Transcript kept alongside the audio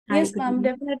Hi, Yes, good ma'am, evening.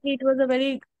 definitely it was a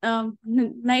very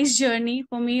nice journey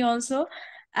for me also.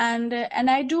 And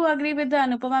I do agree with the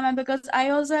Anupama ma'am, because I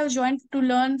also have joined to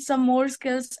learn some more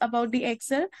skills about the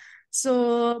Excel.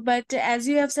 So, but as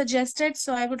you have suggested,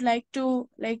 so I would like to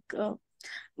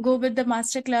go with the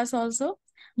master class also.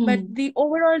 But Hmm. the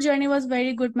overall journey was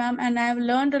very good, ma'am, and I have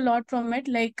learned a lot from it.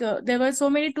 There were so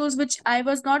many tools which I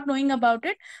was not knowing about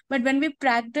it, but when we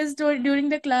practiced during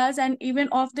the class and even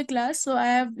off the class, so I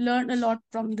have learned a lot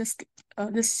from this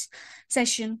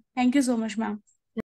session. Thank you so much, ma'am.